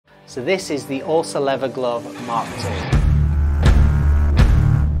So this is the Orsa Leather Glove Mark II.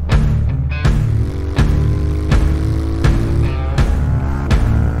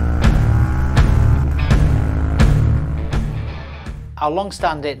 Our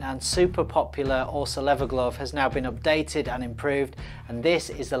long-standing and super popular Orsa Leather Glove has now been updated and improved, and this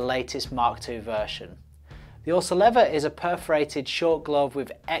is the latest Mark II version. The Orsa Leather is a perforated short glove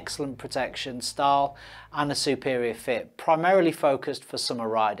with excellent protection, style and a superior fit, primarily focused for summer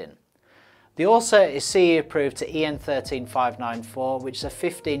riding. The Orsa is CE approved to EN 13594, which is a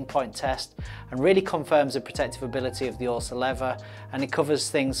 15-point test and really confirms the protective ability of the Orsa Leather, and it covers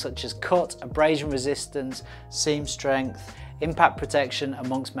things such as cut, abrasion resistance, seam strength, impact protection,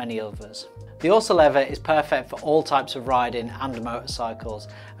 amongst many others. The Orsa Leather is perfect for all types of riding and motorcycles,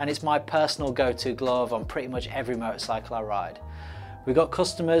 and it's my personal go-to glove on pretty much every motorcycle I ride. We've got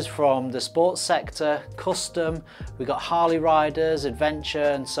customers from the sports sector, custom, we've got Harley riders,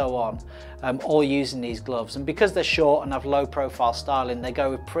 adventure and so on, all using these gloves. And because they're short and have low profile styling, they go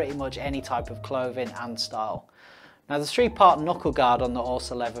with pretty much any type of clothing and style. Now the 3-part knuckle guard on the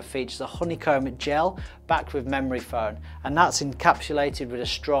Orsa Leather features a honeycomb gel backed with memory foam, and that's encapsulated with a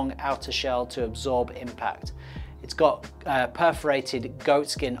strong outer shell to absorb impact. It's got perforated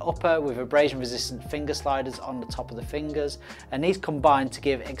goatskin upper with abrasion resistant finger sliders on the top of the fingers, and these combine to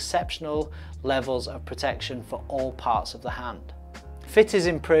give exceptional levels of protection for all parts of the hand. Fit is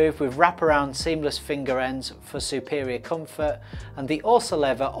improved with wraparound seamless finger ends for superior comfort, and the Orsa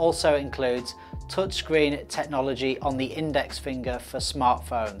Leather also includes touchscreen technology on the index finger for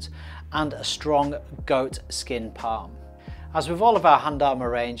smartphones and a strong goat skin palm. As with all of our hand armour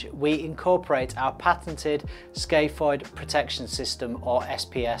range, we incorporate our patented scaphoid protection system, or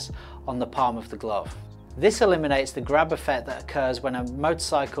SPS, on the palm of the glove. This eliminates the grab effect that occurs when a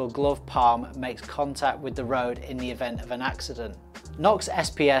motorcycle glove palm makes contact with the road in the event of an accident. KNOX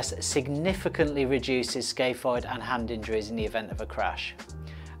SPS significantly reduces scaphoid and hand injuries in the event of a crash.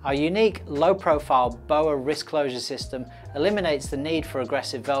 Our unique low-profile BOA wrist closure system eliminates the need for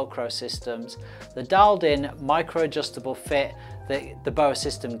aggressive Velcro systems. The dialed-in micro-adjustable fit that the BOA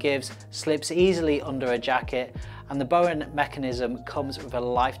system gives slips easily under a jacket, and the BOA mechanism comes with a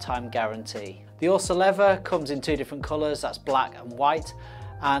lifetime guarantee. The Orsa Leather comes in 2 different colours, that's black and white,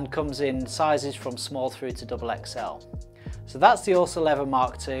 and comes in sizes from small through to XXL. So that's the Orsa Leather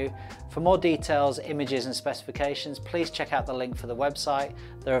Mark II. For more details, images and specifications, please check out the link for the website.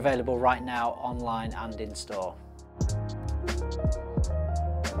 They're available right now online and in store.